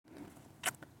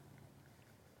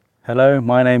Hello,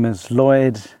 my name is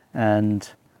Lloyd and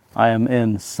I am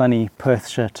in sunny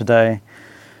Perthshire today.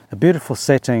 A beautiful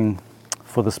setting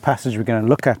for this passage we're going to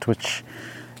look at, which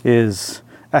is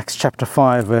Acts chapter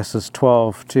 5 verses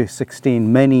 12 to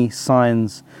 16. Many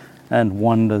signs and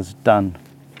wonders done.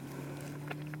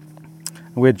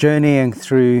 We're journeying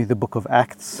through the book of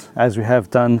Acts as we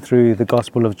have done through the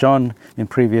Gospel of John in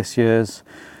previous years,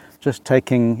 just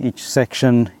taking each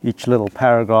section, each little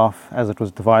paragraph as it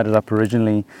was divided up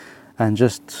originally, and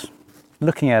just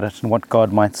looking at it and what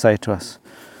God might say to us.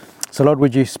 So Lord,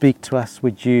 would you speak to us?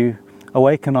 Would you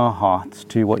awaken our hearts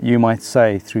to what you might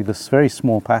say through this very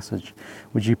small passage?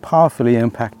 Would you powerfully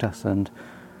impact us and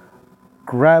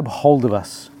grab hold of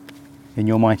us in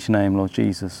your mighty name, Lord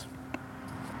Jesus?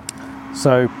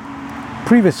 So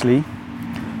previously,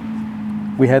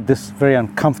 we had this very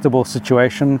uncomfortable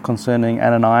situation concerning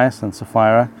Ananias and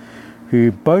Sapphira,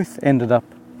 who both ended up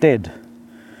dead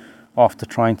after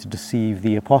trying to deceive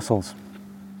the apostles,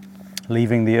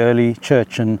 leaving the early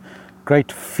church in great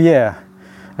fear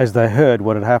as they heard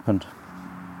what had happened.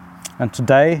 And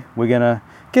today we're going to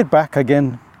get back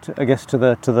again, to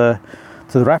the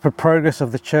rapid progress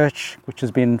of the church, which has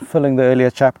been filling the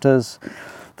earlier chapters,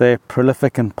 their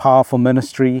prolific and powerful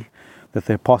ministry that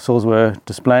the apostles were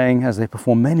displaying as they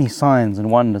perform many signs and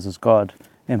wonders as God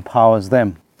empowers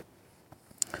them.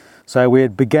 So we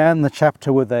had began the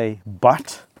chapter with a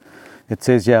but. It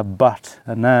says here, but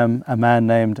a man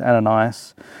named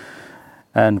Ananias.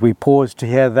 And we paused to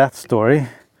hear that story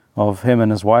of him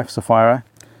and his wife Sapphira.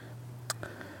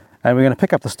 And we're going to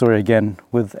pick up the story again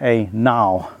with a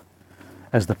now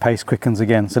as the pace quickens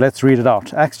again. So let's read it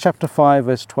out. Acts chapter 5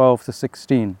 verse 12 to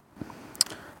 16.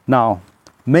 Now,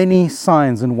 many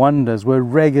signs and wonders were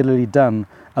regularly done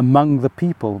among the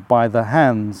people by the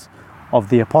hands of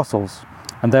the apostles,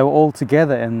 and they were all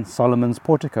together in Solomon's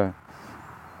portico.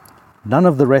 None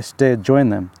of the rest dared join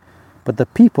them, but the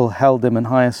people held them in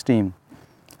high esteem.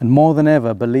 And more than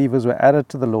ever, believers were added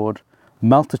to the Lord,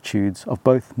 multitudes of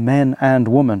both men and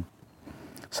women,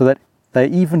 so that they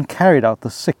even carried out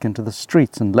the sick into the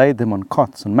streets and laid them on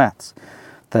cots and mats,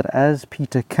 that as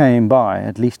Peter came by,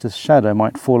 at least his shadow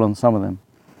might fall on some of them.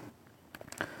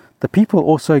 The people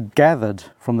also gathered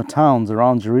from the towns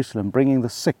around Jerusalem, bringing the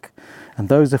sick and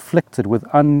those afflicted with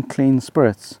unclean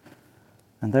spirits,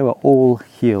 and they were all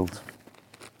healed.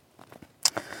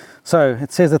 So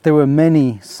it says that there were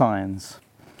many signs.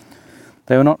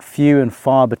 They were not few and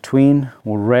far between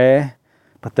or rare,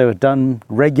 but they were done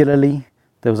regularly.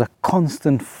 There was a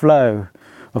constant flow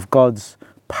of God's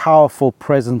powerful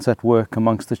presence at work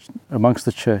amongst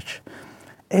the church.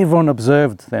 Everyone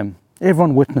observed them.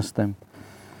 Everyone witnessed them.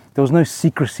 There was no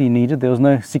secrecy needed. There was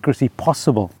no secrecy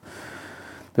possible.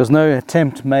 There was no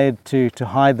attempt made to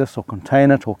hide this or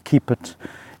contain it or keep it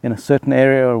in a certain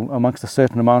area or amongst a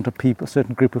certain amount of people, a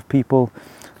certain group of people.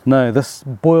 No, this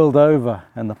boiled over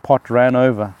and the pot ran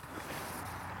over.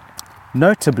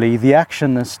 Notably, the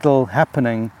action is still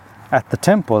happening at the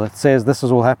temple. It says this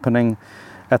is all happening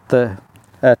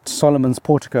at Solomon's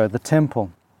portico, the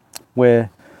temple, where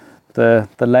the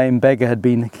lame beggar had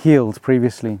been healed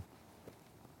previously.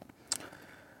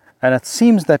 And it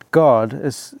seems that God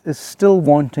is still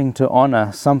wanting to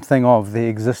honor something of the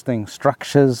existing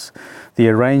structures, the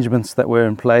arrangements that were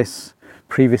in place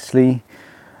previously,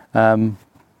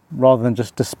 rather than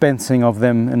just dispensing of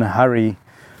them in a hurry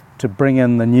to bring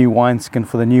in the new wineskin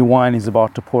for the new wine he's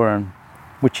about to pour in,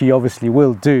 which he obviously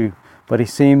will do, but he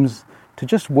seems to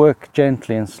just work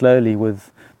gently and slowly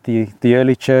with the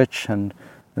early church, and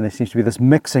there seems to be this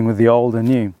mixing with the old and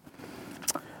new.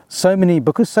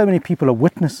 Because so many people are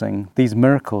witnessing these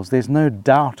miracles, there's no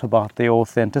doubt about their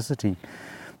authenticity.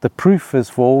 The proof is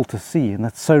for all to see, and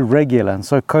that's so regular and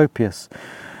so copious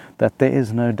that there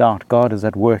is no doubt God is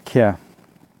at work here.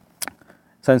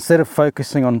 So instead of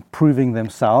focusing on proving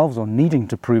themselves or needing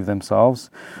to prove themselves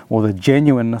or the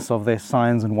genuineness of their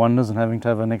signs and wonders and having to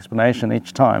have an explanation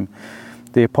each time,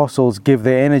 the apostles give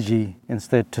their energy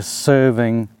instead to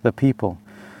serving the people.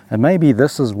 And maybe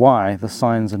this is why the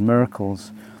signs and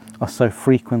miracles are so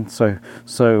frequent,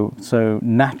 so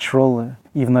natural,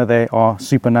 even though they are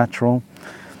supernatural.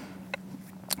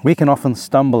 We can often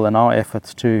stumble in our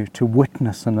efforts to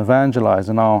witness and evangelize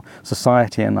in our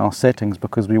society and our settings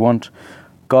because we want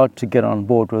God to get on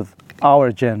board with our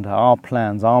agenda, our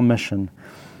plans, our mission.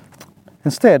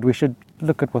 Instead, we should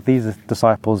look at what these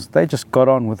disciples, they just got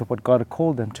on with what God had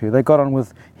called them to. They got on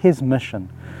with his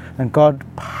mission, and God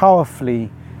powerfully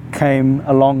came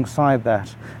alongside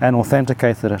that and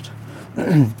authenticated it.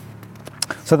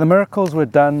 So the miracles were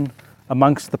done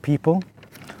amongst the people.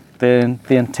 The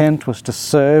intent was to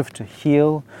serve, to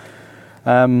heal,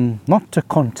 not to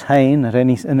contain in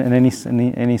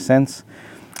any sense.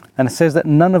 And it says that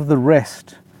none of the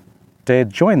rest dared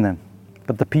join them,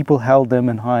 but the people held them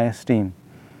in high esteem.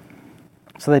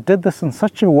 So they did this in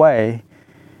such a way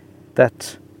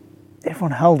that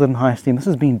everyone held it in high esteem. This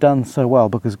has been done so well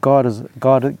because God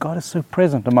is so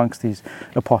present amongst these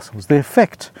apostles. The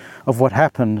effect of what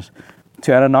happened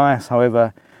to Ananias,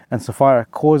 however, and Sapphira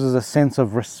causes a sense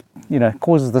of,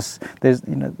 causes this.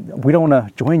 We don't want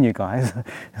to join you guys.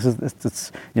 So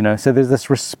there's this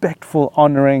respectful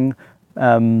honouring,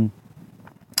 but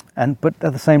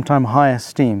at the same time high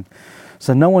esteem.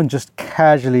 So no one just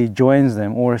casually joins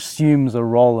them or assumes a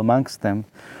role amongst them.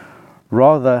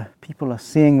 Rather, people are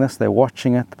seeing this, they're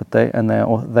watching it, but they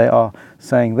are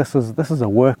saying this is a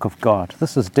work of God.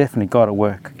 This is definitely God at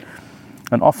work.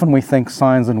 And often we think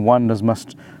signs and wonders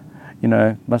must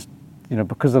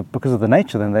because of the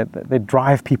nature, then they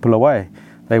drive people away.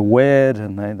 They're weird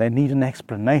and they need an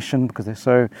explanation because they're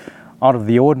so out of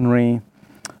the ordinary,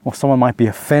 or someone might be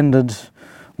offended,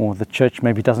 or the church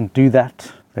maybe doesn't do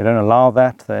that. They don't allow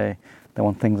that. They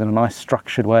want things in a nice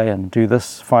structured way and do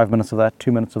this, 5 minutes of that,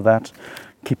 2 minutes of that,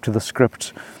 keep to the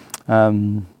script.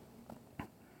 And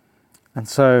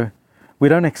so we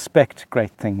don't expect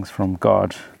great things from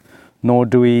God, nor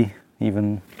do we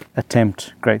even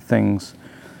attempt great things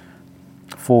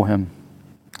for Him.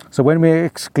 So when we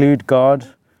exclude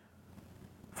God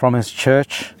from His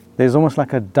church, there's almost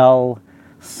like a dull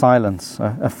silence,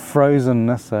 a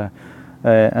frozenness,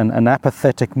 an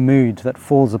apathetic mood that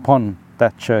falls upon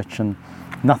that church, and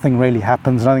nothing really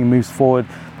happens, nothing moves forward.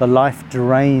 The life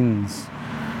drains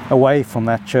away from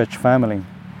that church family.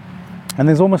 And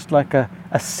there's almost like a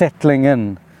settling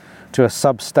in to a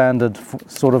substandard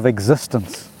sort of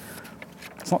existence.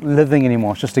 It's not living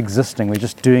anymore, it's just existing. We're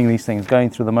just doing these things, going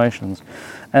through the motions.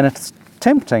 And it's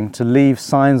tempting to leave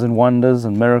signs and wonders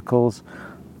and miracles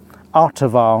out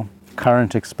of our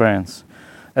current experience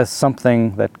as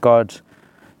something that God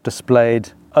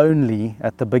displayed only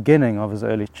at the beginning of His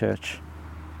early church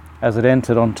as it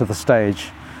entered onto the stage,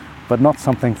 but not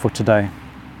something for today.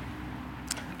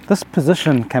 This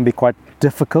position can be quite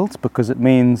difficult because it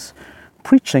means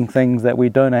preaching things that we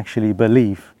don't actually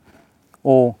believe,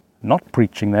 or not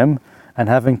preaching them and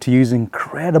having to use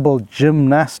incredible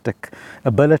gymnastic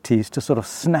abilities to sort of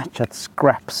snatch at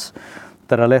scraps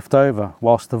that are left over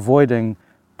whilst avoiding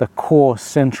the core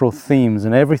central themes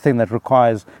and everything that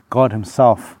requires God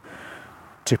Himself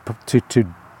to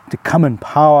come in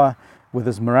power with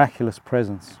His miraculous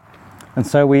presence. And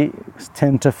so we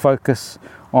tend to focus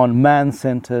on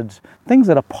man-centered things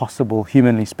that are possible,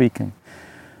 humanly speaking,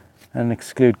 and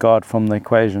exclude God from the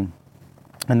equation.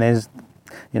 And it's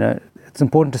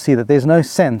important to see that there's no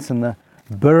sense in the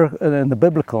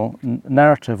biblical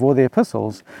narrative or the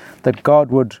epistles that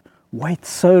God would wait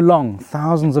so long,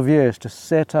 thousands of years, to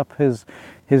set up his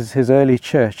early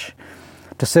church,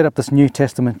 to set up this New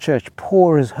Testament church,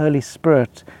 pour His Holy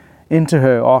Spirit into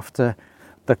her after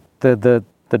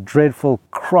the dreadful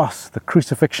cross, the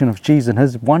crucifixion of Jesus and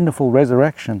His wonderful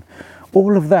resurrection.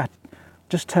 All of that,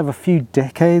 just to have a few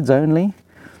decades only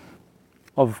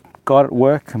of God at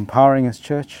work empowering His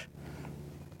church.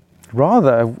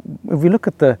 Rather, if we look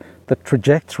at the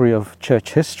trajectory of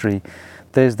church history,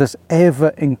 there's this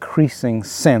ever-increasing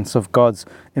sense of God's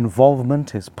involvement,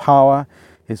 His power,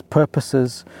 His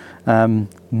purposes,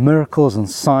 miracles and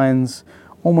signs,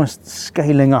 almost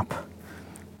scaling up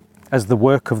as the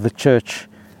work of the church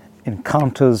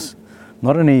encounters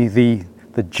not only the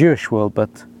Jewish world,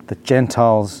 but the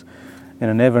Gentiles in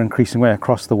an ever-increasing way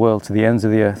across the world to the ends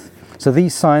of the earth. So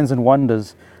these signs and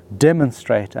wonders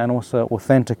demonstrate and also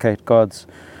authenticate God's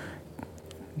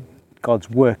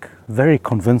work very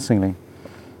convincingly.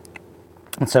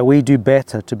 And so we do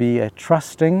better to be a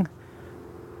trusting,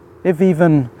 if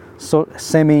even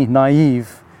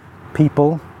semi-naive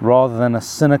people, rather than a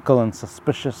cynical and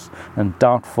suspicious and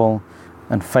doubtful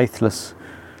and faithless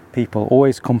people,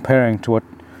 always comparing to what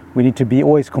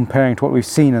we've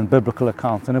seen in biblical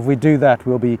accounts. And if we do that,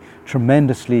 we'll be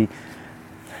tremendously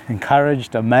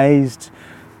encouraged, amazed,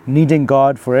 needing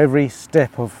God for every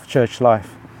step of church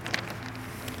life.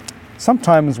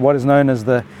 Sometimes what is known as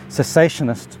the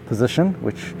cessationist position,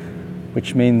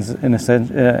 which means in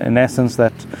essence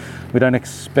that we don't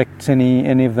expect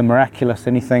any of the miraculous,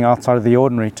 anything outside of the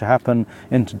ordinary to happen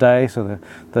in today. So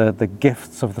the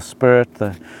gifts of the Spirit,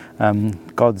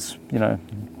 God's,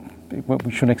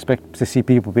 we shouldn't expect to see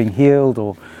people being healed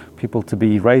or people to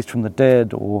be raised from the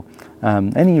dead or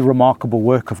any remarkable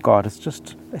work of God. Let's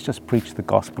just preach the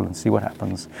gospel and see what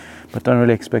happens. But don't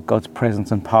really expect God's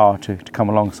presence and power to come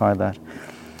alongside that.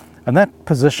 And that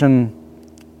position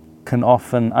can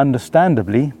often,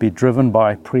 understandably, be driven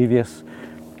by previous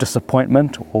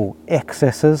disappointment or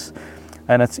excesses,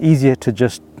 and it's easier to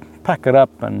just pack it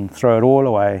up and throw it all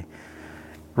away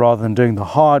rather than doing the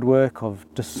hard work of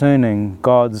discerning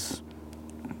God's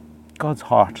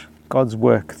heart, God's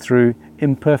work through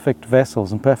imperfect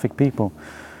vessels, imperfect people.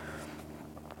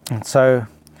 And so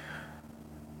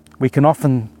we can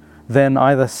often then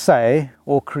either say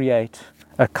or create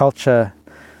a culture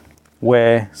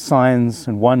where signs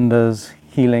and wonders,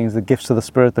 healings, the gifts of the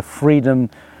Spirit, the freedom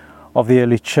of the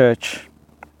early church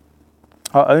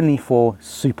are only for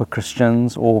super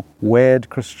Christians or weird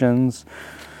Christians,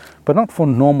 but not for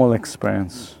normal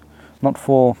experience, not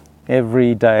for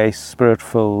everyday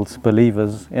Spirit-filled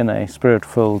believers in a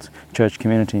Spirit-filled church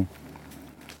community.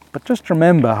 But just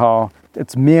remember how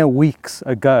it's mere weeks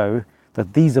ago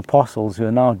that these apostles who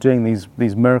are now doing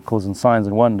these miracles and signs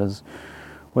and wonders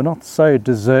were not so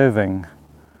deserving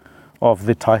of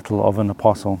the title of an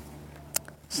apostle.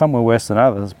 Some were worse than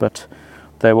others, but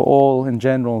they were all in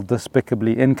general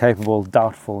despicably incapable,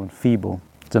 doubtful and feeble,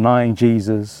 denying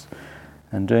Jesus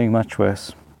and doing much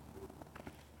worse.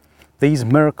 These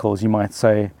miracles, you might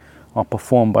say, are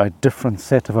performed by a different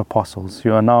set of apostles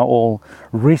who are now all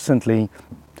recently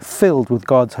filled with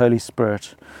God's Holy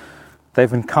Spirit.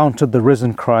 They've encountered the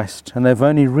risen Christ, and they've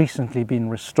only recently been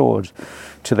restored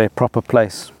to their proper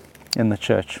place in the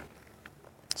church.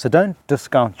 So don't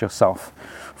discount yourself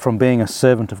from being a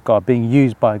servant of God, being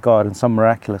used by God in some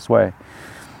miraculous way.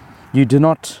 You do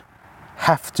not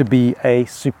have to be a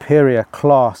superior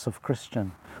class of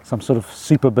Christian, some sort of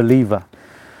super believer,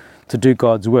 to do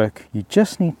God's work. You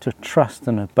just need to trust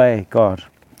and obey God.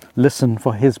 Listen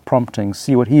for His promptings,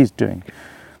 see what He's doing.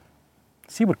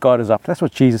 See what God is up to. That's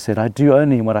what Jesus said. I do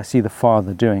only what I see the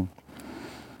Father doing.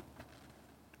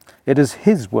 It is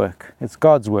His work. It's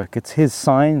God's work. It's His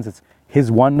signs. It's His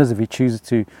wonders if He chooses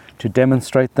to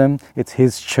demonstrate them. It's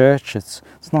His church. It's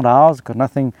not ours. It's got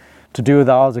nothing to do with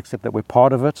ours except that we're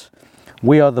part of it.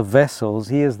 We are the vessels.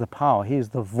 He is the power. He is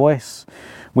the voice.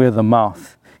 We're the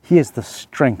mouth. He is the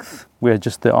strength. We are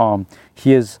just the arm.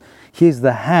 He is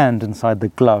the hand inside the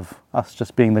glove, us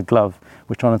just being the glove,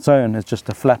 which on its own is just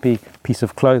a flappy piece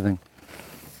of clothing.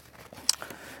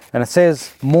 And it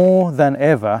says, more than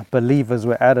ever, believers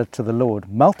were added to the Lord,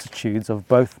 multitudes of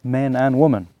both men and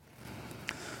women.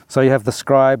 So you have the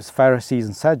scribes, Pharisees,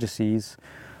 and Sadducees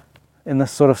in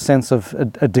this sort of sense of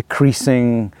a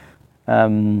decreasing,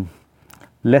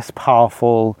 less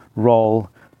powerful role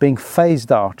being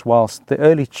phased out, whilst the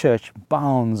early church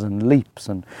bounds and leaps,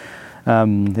 and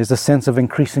there's a sense of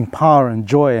increasing power and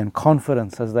joy and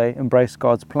confidence as they embrace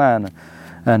God's plan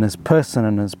and His person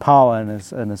and His power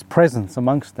and His presence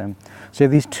amongst them. So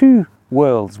these two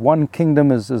worlds, one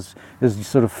kingdom is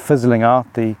sort of fizzling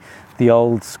out, the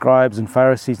old scribes and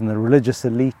Pharisees and the religious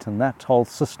elite, and that whole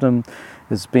system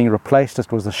is being replaced.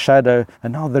 It was a shadow,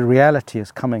 and now the reality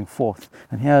is coming forth.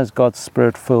 And here is God's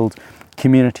Spirit-filled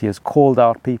community, has called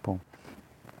out people.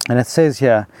 And it says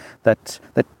here that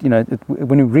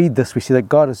when we read this, we see that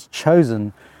God has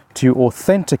chosen to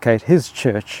authenticate His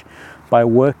church by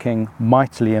working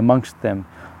mightily amongst them,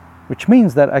 which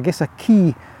means that I guess a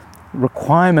key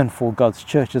requirement for God's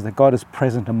church is that God is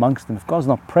present amongst them. If God's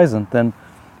not present, then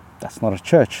that's not a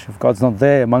church. If God's not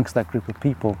there amongst that group of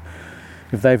people,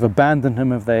 if they've abandoned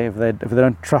Him, if they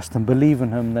don't trust and believe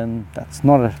in Him, then that's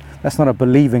not a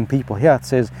believing people. Here it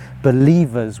says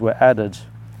believers were added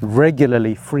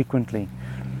regularly, frequently.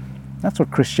 That's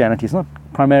what Christianity is not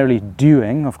primarily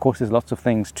doing. Of course, there's lots of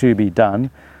things to be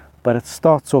done, but it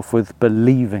starts off with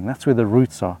believing. That's where the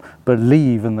roots are.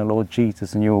 Believe in the Lord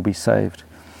Jesus and you will be saved.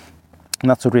 And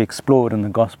that's what we explored in the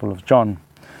Gospel of John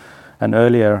and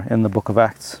earlier in the book of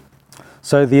Acts.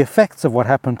 So the effects of what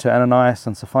happened to Ananias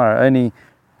and Sapphira only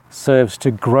serves to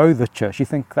grow the church. You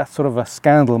think that sort of a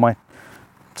scandal might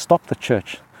stop the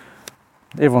church.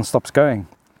 Everyone stops going.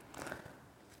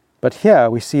 But here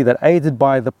we see that aided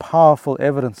by the powerful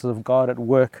evidences of God at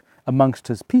work amongst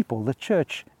His people, the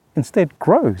church instead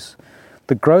grows.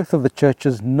 The growth of the church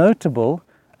is notable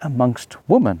amongst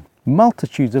women.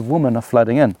 Multitudes of women are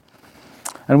flooding in.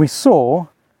 And we saw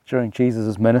during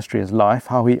Jesus' ministry, His life,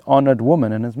 how He honored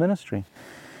women in His ministry.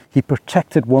 He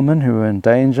protected women who were in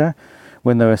danger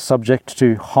when they were subject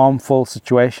to harmful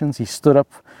situations. He stood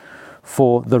up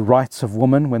for the rights of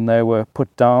women when they were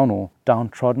put down or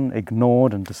downtrodden,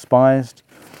 ignored and despised.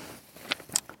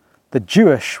 The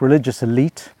Jewish religious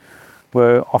elite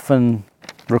were often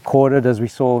recorded, as we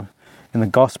saw in the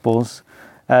Gospels,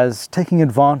 as taking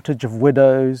advantage of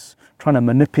widows, trying to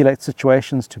manipulate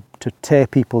situations to tear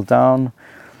people down,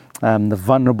 the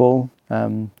vulnerable,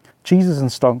 Jesus, in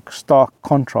stark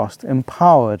contrast,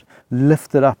 empowered,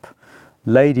 lifted up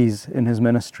ladies in his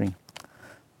ministry.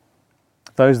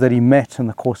 Those that he met in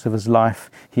the course of his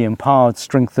life, he empowered,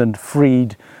 strengthened,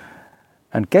 freed,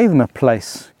 and gave them a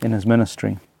place in his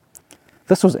ministry.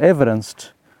 This was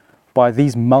evidenced by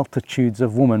these multitudes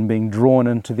of women being drawn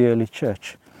into the early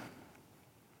church.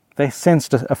 They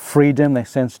sensed a freedom, they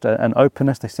sensed an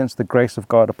openness, they sensed the grace of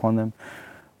God upon them.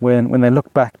 When they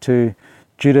look back to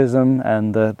Judaism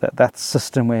and that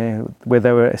system where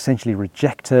they were essentially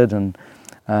rejected and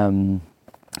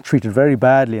treated very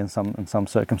badly in some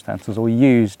circumstances, or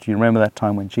used. You remember that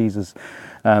time when Jesus,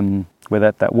 where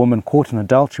that woman caught in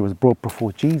adultery was brought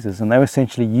before Jesus, and they were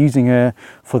essentially using her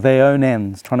for their own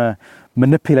ends, trying to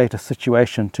manipulate a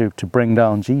situation to bring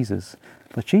down Jesus.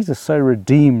 But Jesus so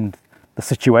redeemed the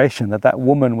situation that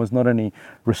woman was not only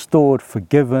restored,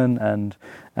 forgiven,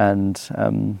 and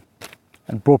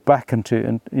brought back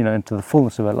into the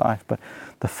fullness of her life, but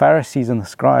the Pharisees and the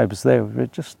scribes, they were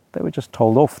just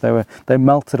told off. They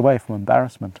melted away from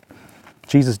embarrassment.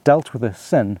 Jesus dealt with her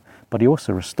sin, but he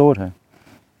also restored her.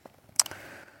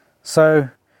 So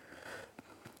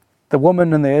the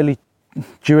woman in the early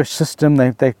Jewish system,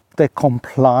 they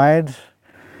complied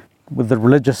with the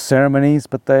religious ceremonies,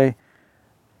 but they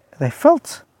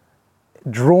felt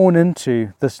drawn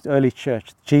into this early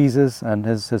church. Jesus and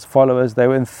his followers, they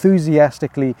were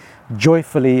enthusiastically,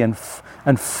 joyfully, and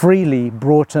freely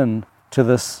brought in to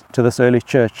this early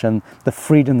church and the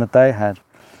freedom that they had.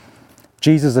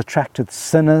 Jesus attracted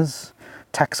sinners,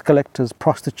 tax collectors,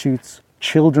 prostitutes.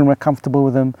 Children were comfortable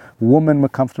with him. Women were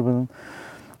comfortable with him.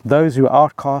 Those who were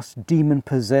outcast,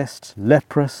 demon-possessed,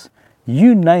 leprous,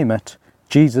 you name it,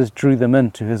 Jesus drew them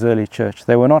into his early church.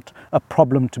 They were not a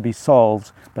problem to be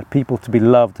solved, but people to be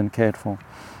loved and cared for.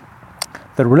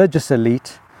 The religious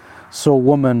elite saw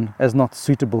women as not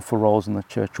suitable for roles in the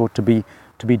church, or to be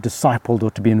discipled,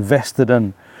 or to be invested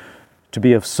in, to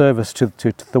be of service to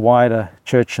the wider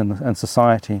church and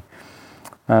society.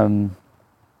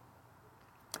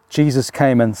 Jesus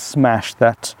came and smashed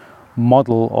that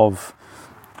model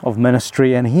of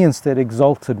ministry, and he instead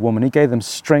exalted women. He gave them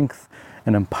strength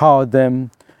and empowered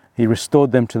them. He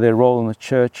restored them to their role in the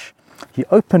church. He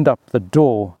opened up the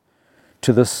door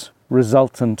to this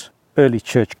resultant early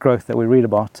church growth that we read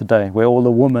about today, where all the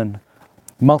women,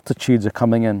 multitudes are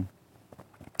coming in.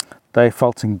 They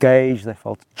felt engaged, they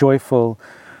felt joyful,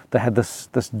 they had this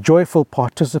joyful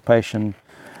participation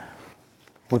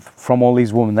from all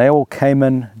these women. They all came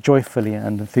in joyfully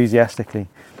and enthusiastically.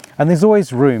 And there's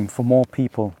always room for more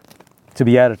people to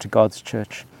be added to God's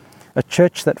church. A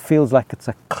church that feels like it's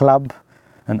a club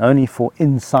and only for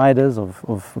insiders,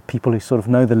 of people who sort of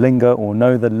know the lingo or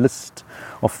know the list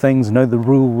of things, know the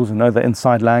rules and know the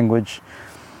inside language.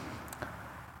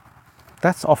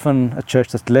 That's often a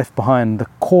church that's left behind the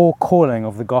core calling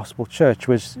of the gospel church,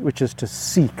 which is to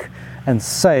seek and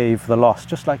save the lost,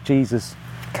 just like Jesus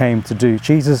came to do.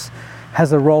 Jesus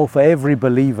has a role for every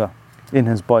believer in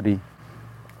his body,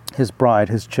 his bride,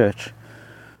 his church.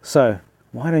 So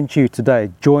why don't you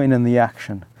today join in the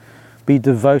action? Be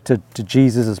devoted to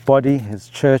Jesus' body, his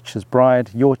church, his bride,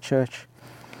 your church.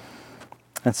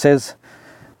 It says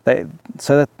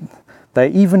so that they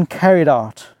even carried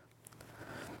out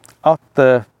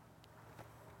into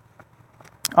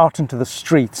the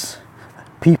streets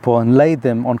people and laid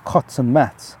them on cots and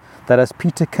mats, that as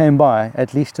Peter came by,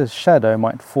 at least his shadow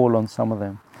might fall on some of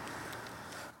them.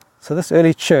 So this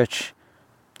early church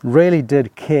really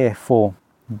did care for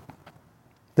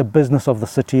the business of the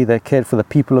city. They cared for the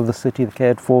people of the city. They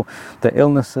cared for the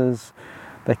illnesses.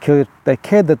 They cared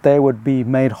that they would be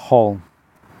made whole.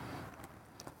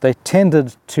 They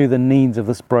tended to the needs of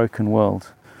this broken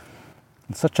world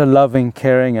in such a loving,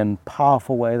 caring, and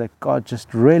powerful way that God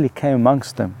just really came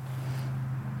amongst them.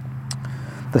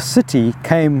 The city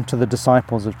came to the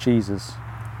disciples of Jesus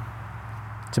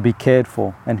to be cared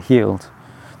for and healed.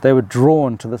 They were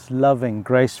drawn to this loving,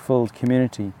 grace-filled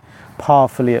community,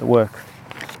 powerfully at work.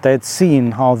 They had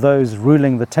seen how those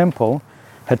ruling the temple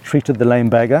had treated the lame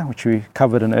beggar, which we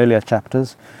covered in earlier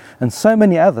chapters, and so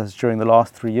many others during the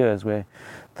last 3 years, where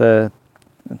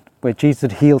Jesus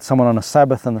had healed someone on a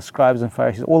Sabbath, and the scribes and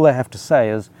Pharisees, all they have to say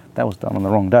is, that was done on the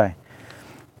wrong day.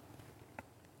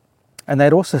 And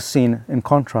they'd also seen, in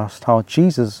contrast, how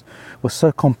Jesus was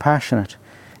so compassionate,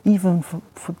 even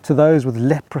to those with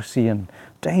leprosy and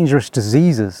dangerous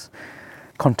diseases,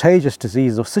 contagious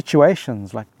diseases, or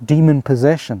situations like demon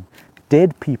possession,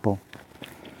 dead people.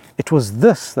 It was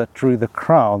this that drew the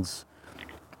crowds,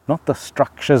 not the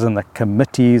structures and the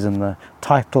committees and the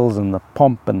titles and the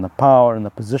pomp and the power and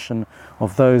the position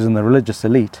of those in the religious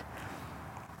elite.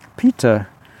 Peter,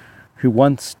 who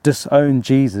once disowned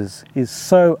Jesus is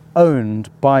so owned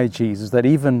by Jesus that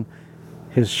even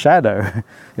his shadow,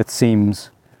 it seems,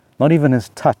 not even his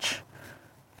touch,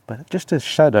 but just his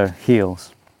shadow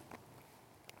heals.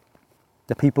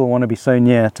 The people want to be so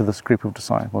near to this group of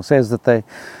disciples. It says that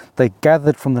they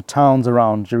gathered from the towns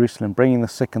around Jerusalem, bringing the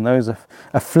sick and those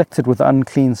afflicted with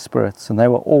unclean spirits, and they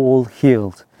were all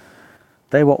healed.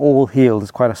 They were all healed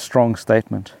is quite a strong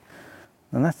statement.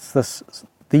 And that's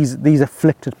these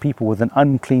afflicted people with an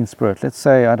unclean spirit. Let's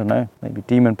say, I don't know, maybe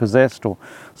demon-possessed or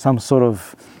some sort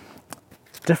of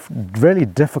really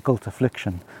difficult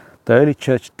affliction. The early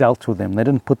church dealt with them. They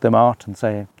didn't put them out and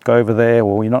say, go over there,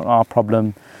 or you're not our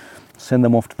problem. Send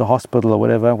them off to the hospital or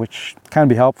whatever, which can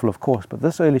be helpful, of course. But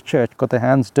this early church got their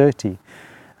hands dirty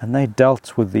and they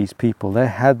dealt with these people. They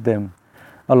had them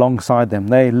alongside them.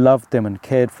 They loved them and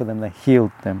cared for them. They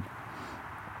healed them.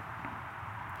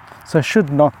 So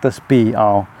should not this be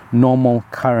our normal,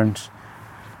 current,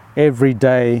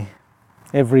 everyday,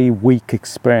 every week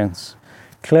experience?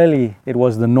 Clearly, it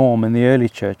was the norm in the early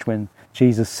church when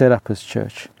Jesus set up his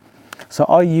church. So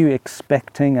are you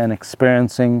expecting and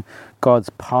experiencing God's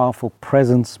powerful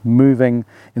presence moving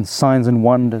in signs and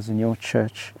wonders in your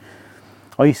church?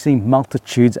 Are you seeing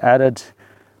multitudes added,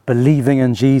 believing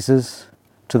in Jesus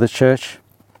to the church?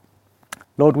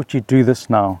 Lord, would you do this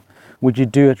now? Would you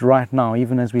do it right now,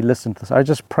 even as we listen to this? I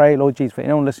just pray, Lord Jesus, for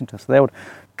anyone listening to this, they would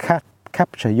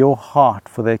capture your heart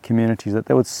for their communities, that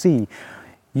they would see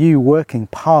you working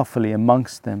powerfully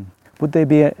amongst them. Would there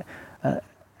be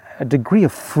a degree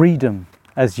of freedom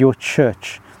as your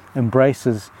church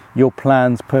embraces your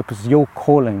plans, purposes, your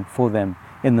calling for them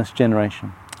in this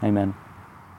generation? Amen.